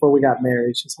was before we got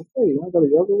married. She's like, "Hey, you want to go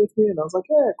to yoga with me?" And I was like,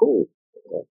 "Yeah, cool.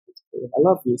 I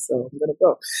love you, so I'm gonna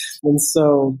go." And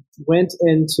so went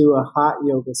into a hot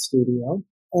yoga studio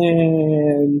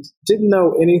and didn't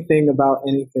know anything about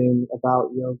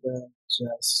yoga.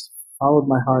 Just followed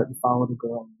my heart and followed a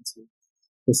girl into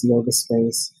this yoga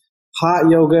space. Hot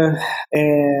yoga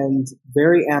and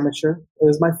very amateur. It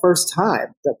was my first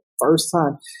time,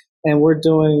 And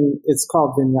it's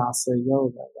called Vinyasa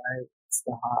yoga, right? It's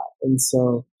the hot. And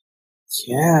so,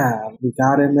 yeah, we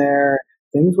got in there.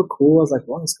 Things were cool. I was like,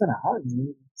 well, it's kind of hot.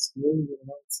 It's moving,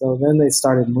 So then they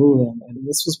started moving. And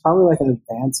this was probably like an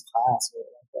advanced class or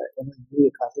like an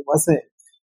intermediate class.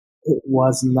 It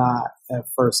was not a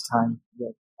first time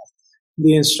yoga class.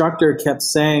 The instructor kept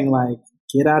saying, like,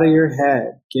 get out of your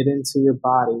head, get into your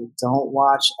body. Don't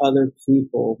watch other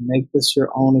people. Make this your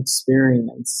own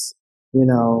experience,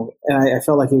 And I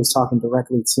felt like he was talking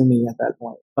directly to me at that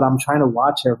point. But I'm trying to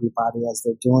watch everybody as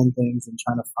they're doing things and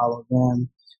trying to follow them.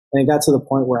 And it got to the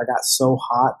point where I got so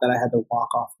hot that I had to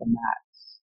walk off the mat.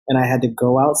 And I had to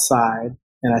go outside.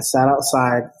 And I sat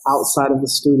outside of the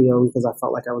studio because I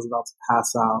felt like I was about to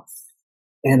pass out.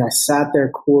 And I sat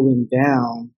there cooling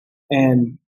down.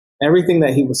 And everything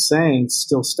that he was saying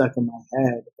still stuck in my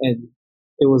head. And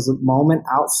it was a moment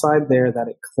outside there that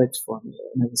it clicked for me.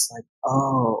 And it was like,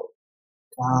 oh,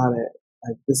 got it.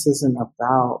 Like, this isn't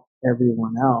about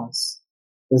everyone else.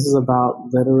 This is about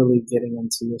literally getting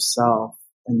into yourself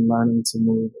and learning to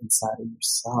move inside of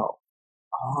yourself.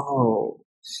 Oh.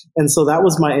 And so that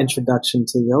was my introduction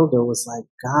to yoga, was like,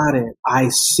 got it. I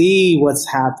see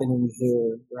what's happening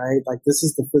here, right? Like, this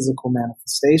is the physical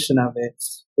manifestation of it,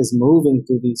 is moving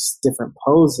through these different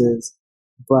poses.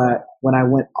 But when I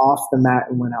went off the mat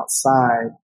and went outside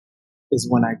is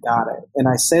when I got it. And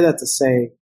I say that to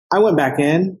say, I went back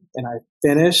in and I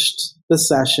finished the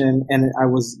session and I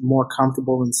was more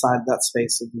comfortable inside that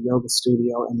space of the yoga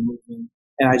studio and moving.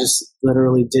 And I just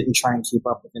literally didn't try and keep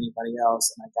up with anybody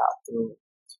else, and I got through it.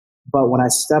 But when I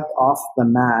stepped off the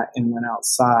mat and went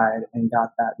outside and got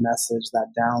that message, that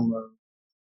download,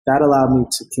 that allowed me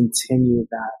to continue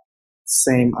that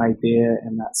same idea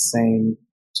and that same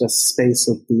just space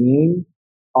of being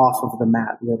off of the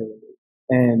mat, literally.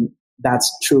 And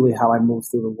that's truly how I move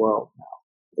through the world now.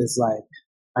 It's like,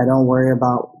 I don't worry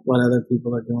about what other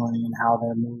people are doing and how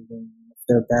they're moving, if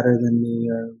they're better than me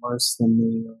or worse than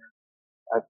me, or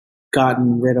I've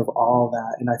gotten rid of all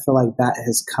that. And I feel like that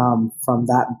has come from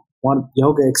that one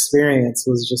yoga experience.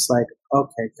 Was just like,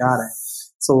 okay, got it.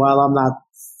 So while I'm not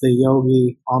the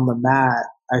yogi on the mat,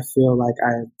 I feel like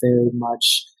I have very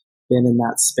much been in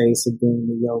that space of being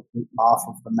the yogi off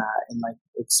of the mat and like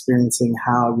experiencing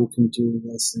how you can do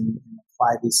this and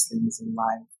apply these things in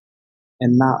life,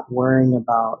 and not worrying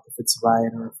about if it's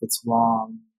right or if it's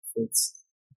wrong, if it's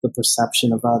the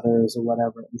perception of others or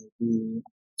whatever it may be.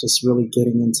 Just really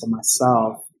getting into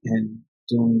myself and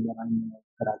doing what I know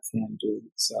that I can do.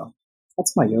 So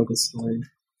That's my yoga story.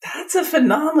 That's a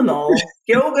phenomenal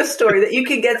yoga story that you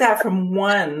could get that from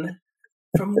one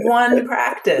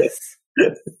practice.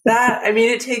 That, I mean,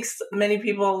 it takes many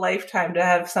people a lifetime to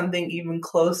have something even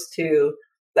close to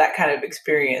that kind of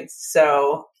experience.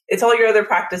 So it's all your other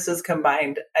practices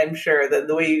combined, I'm sure, that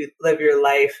the way you live your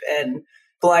life and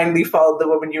blindly followed the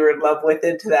woman you were in love with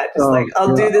into that, just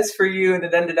I'll do this for you. And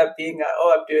it ended up being,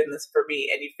 I'm doing this for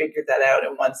me. And you figured that out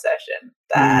in one session.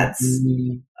 That's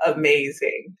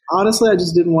amazing. Honestly, I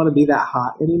just didn't want to be that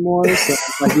hot anymore. So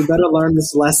like, you better learn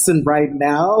this lesson right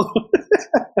now.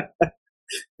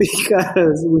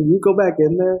 Because when you go back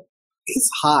in there, it's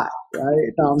hot,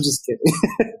 right? No, I'm just kidding.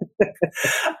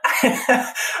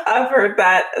 I've heard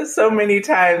that so many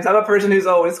times. I'm a person who's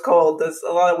always cold, as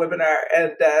a lot of women are.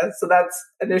 And so that's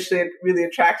initially really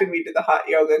attracted me to the hot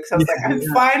yoga, because I was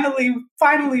I'm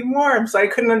finally warm. So I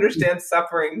couldn't understand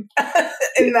suffering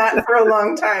in that for a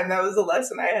long time. That was a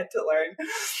lesson I had to learn.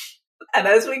 And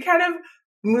as we kind of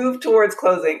move towards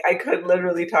closing, I could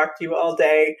literally talk to you all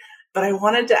day. But I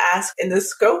wanted to ask, in the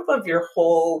scope of your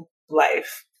whole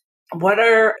life,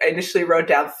 I initially wrote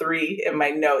down 3 in my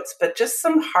notes, but just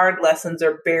some hard lessons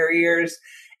or barriers,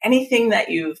 anything that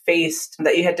you faced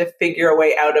that you had to figure a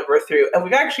way out of or through. And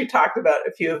we've actually talked about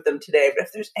a few of them today, but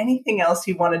if there's anything else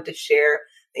you wanted to share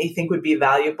that you think would be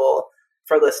valuable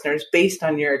for listeners based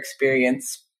on your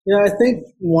experience. Yeah, I think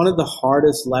one of the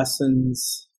hardest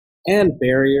lessons and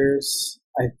barriers,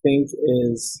 I think,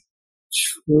 is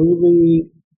truly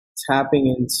tapping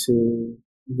into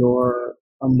your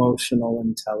emotional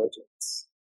intelligence,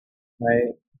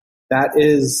 right? That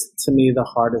is, to me, the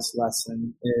hardest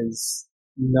lesson, is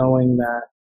knowing that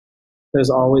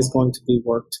there's always going to be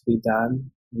work to be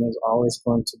done, and there's always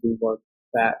going to be work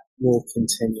that will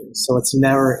continue. So it's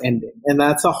never ending. And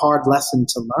that's a hard lesson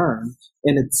to learn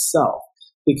in itself,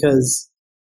 because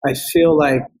I feel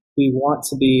like we want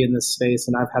to be in this space,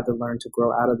 and I've had to learn to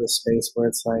grow out of this space where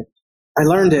it's like, I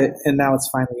learned it and now it's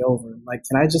finally over. Like,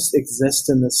 can I just exist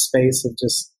in this space of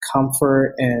just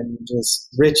comfort and just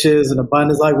riches and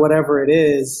abundance, like whatever it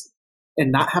is,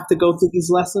 and not have to go through these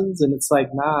lessons? And it's like,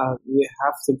 nah, you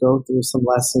have to go through some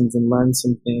lessons and learn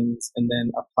some things and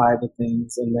then apply the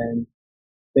things, and then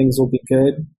things will be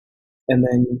good. And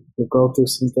then you'll go through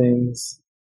some things,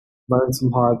 learn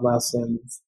some hard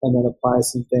lessons, and then apply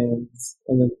some things,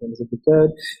 and then things will be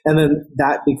good. And then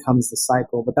that becomes the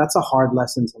cycle. But that's a hard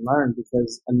lesson to learn,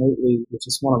 because innately you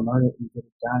just want to learn it and get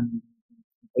it done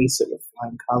and ace it with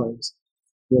flying colors,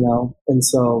 And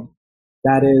so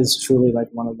that is truly like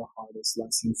one of the hardest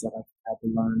lessons that I've had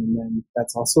to learn. And then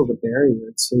that's also the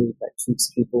barrier too that keeps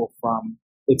people from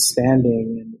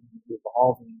expanding and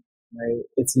evolving, right?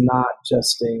 It's not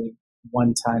just a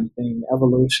one-time thing.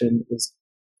 Evolution is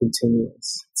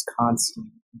continuous. It's constant.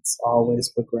 It's always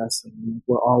progressing.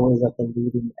 We're always at the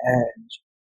leading edge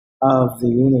of the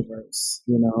universe,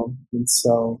 And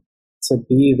so to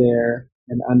be there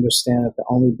and understand that the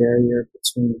only barrier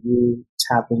between you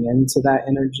tapping into that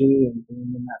energy and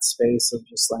being in that space of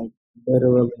just like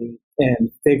literally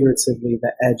and figuratively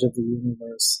the edge of the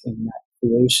universe in that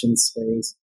creation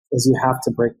space is you have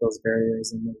to break those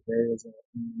barriers, and those barriers are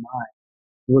in your mind.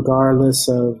 Regardless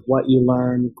of what you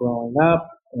learn growing up,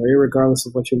 or irregardless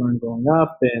of what you learned growing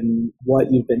up and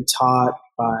what you've been taught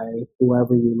by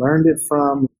whoever you learned it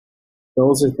from,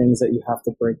 those are things that you have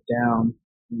to break down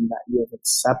and that you have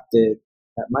accepted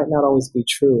that might not always be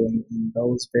true. And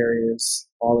those barriers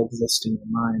all exist in your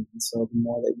mind. And so the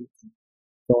more that you can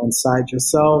go inside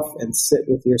yourself and sit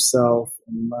with yourself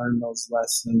and learn those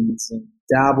lessons and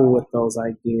dabble with those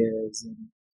ideas and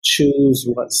choose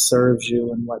what serves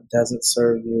you and what doesn't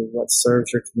serve you, what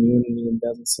serves your community and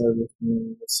doesn't serve your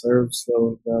community, what serves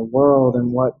the world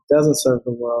and what doesn't serve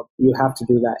the world. You have to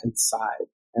do that inside.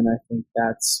 And I think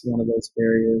that's one of those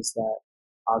barriers that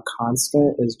are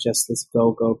constant, is just this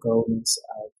go-ness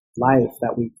of life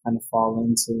that we kind of fall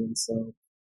into. And so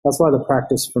that's why the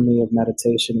practice for me of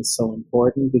meditation is so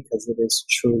important, because it is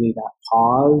truly that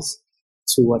pause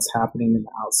to what's happening in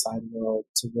the outside world,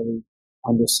 to really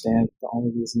understand the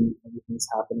only reason everything's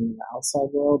happening in the outside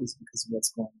world is because of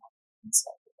what's going on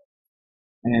inside the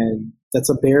world. And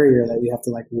that's a barrier that you have to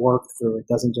like work through. It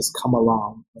doesn't just come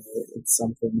along. It's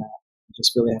something that you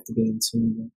just really have to be in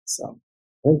tune with. So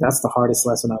I think that's the hardest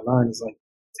lesson I learned, is like,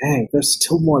 dang, there's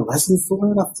still more lessons to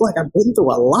learn. I feel like I've been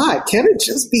through a lot. Can it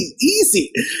just be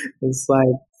easy? It's like,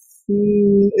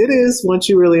 it is, once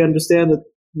you really understand that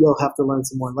you'll have to learn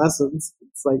some more lessons.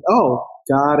 It's like, oh,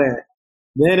 got it.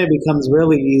 Then it becomes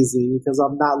really easy, because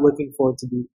I'm not looking for it to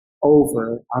be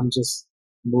over. I'm just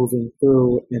moving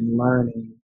through and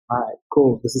learning. All right,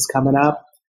 cool. This is coming up.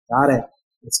 Got it.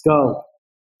 Let's go.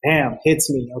 bam, hits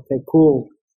me. Okay, cool.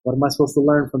 What am I supposed to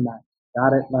learn from that?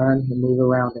 Got it, learn, and move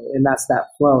around it. And that's that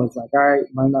flow. It's like, all right,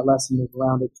 learn that lesson, move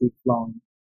around it, keep flowing.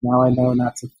 Now I know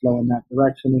not to flow in that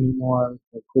direction anymore.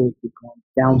 Okay, cool, keep going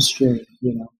downstream,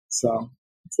 So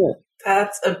that's it.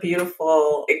 That's a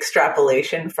beautiful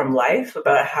extrapolation from life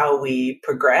about how we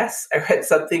progress. I read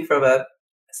something from a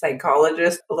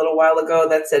psychologist a little while ago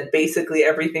that said basically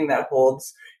everything that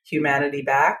holds humanity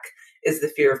back is the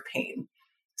fear of pain.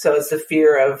 So it's the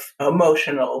fear of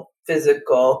emotional,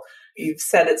 physical. You've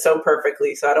said it so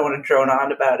perfectly, so I don't want to drone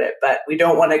on about it, but we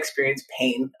don't want to experience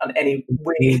pain on any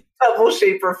way, level,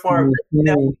 shape, or form. We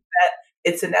know that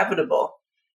it's inevitable.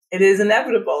 It is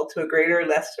inevitable to a greater or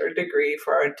lesser degree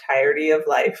for our entirety of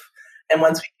life. And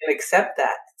once we can accept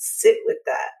that, sit with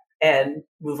that, and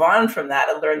move on from that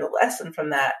and learn the lesson from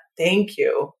that, thank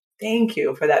you. Thank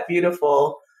you for that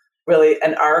beautiful, really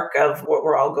an arc of what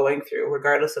we're all going through,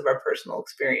 regardless of our personal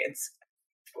experience.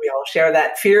 We all share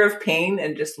that fear of pain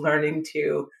and just learning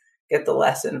to get the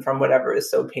lesson from whatever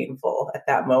is so painful at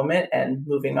that moment and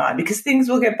moving on, because things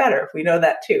will get better. We know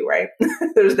that too, right?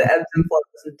 There's the ebbs and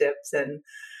flows and dips and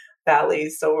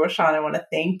valleys. So Roshan, I want to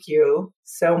thank you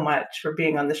so much for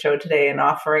being on the show today and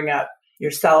offering up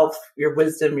yourself, your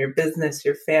wisdom, your business,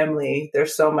 your family.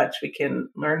 There's so much we can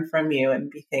learn from you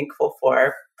and be thankful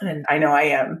for. And I know I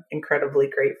am incredibly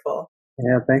grateful.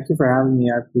 Yeah, thank you for having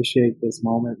me. I appreciate this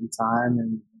moment in time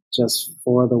and just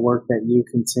for the work that you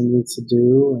continue to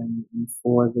do and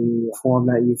for the form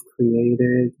that you've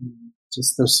created.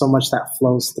 Just there's so much that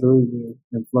flows through you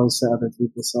and flows to other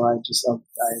people. So I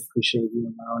appreciate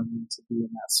you allowing me to be in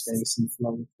that space and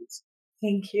flow with you.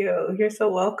 Thank you. You're so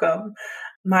welcome.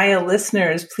 Maya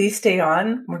listeners, please stay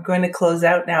on. We're going to close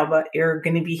out now, but you're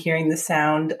going to be hearing the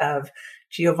sound of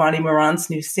Giovanni Morant's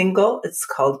new single. It's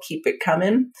called Keep It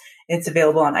Comin'. It's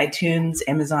available on iTunes,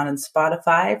 Amazon, and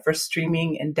Spotify for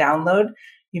streaming and download.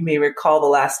 You may recall the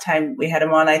last time we had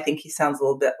him on, I think he sounds a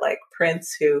little bit like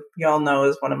Prince, who you all know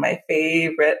is one of my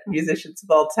favorite musicians of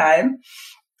all time.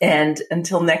 And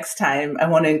until next time, I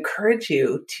want to encourage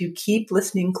you to keep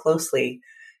listening closely,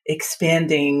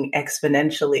 expanding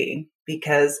exponentially,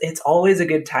 because it's always a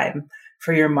good time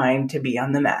for your mind to be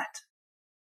on the mat.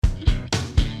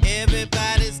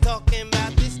 Everybody's talking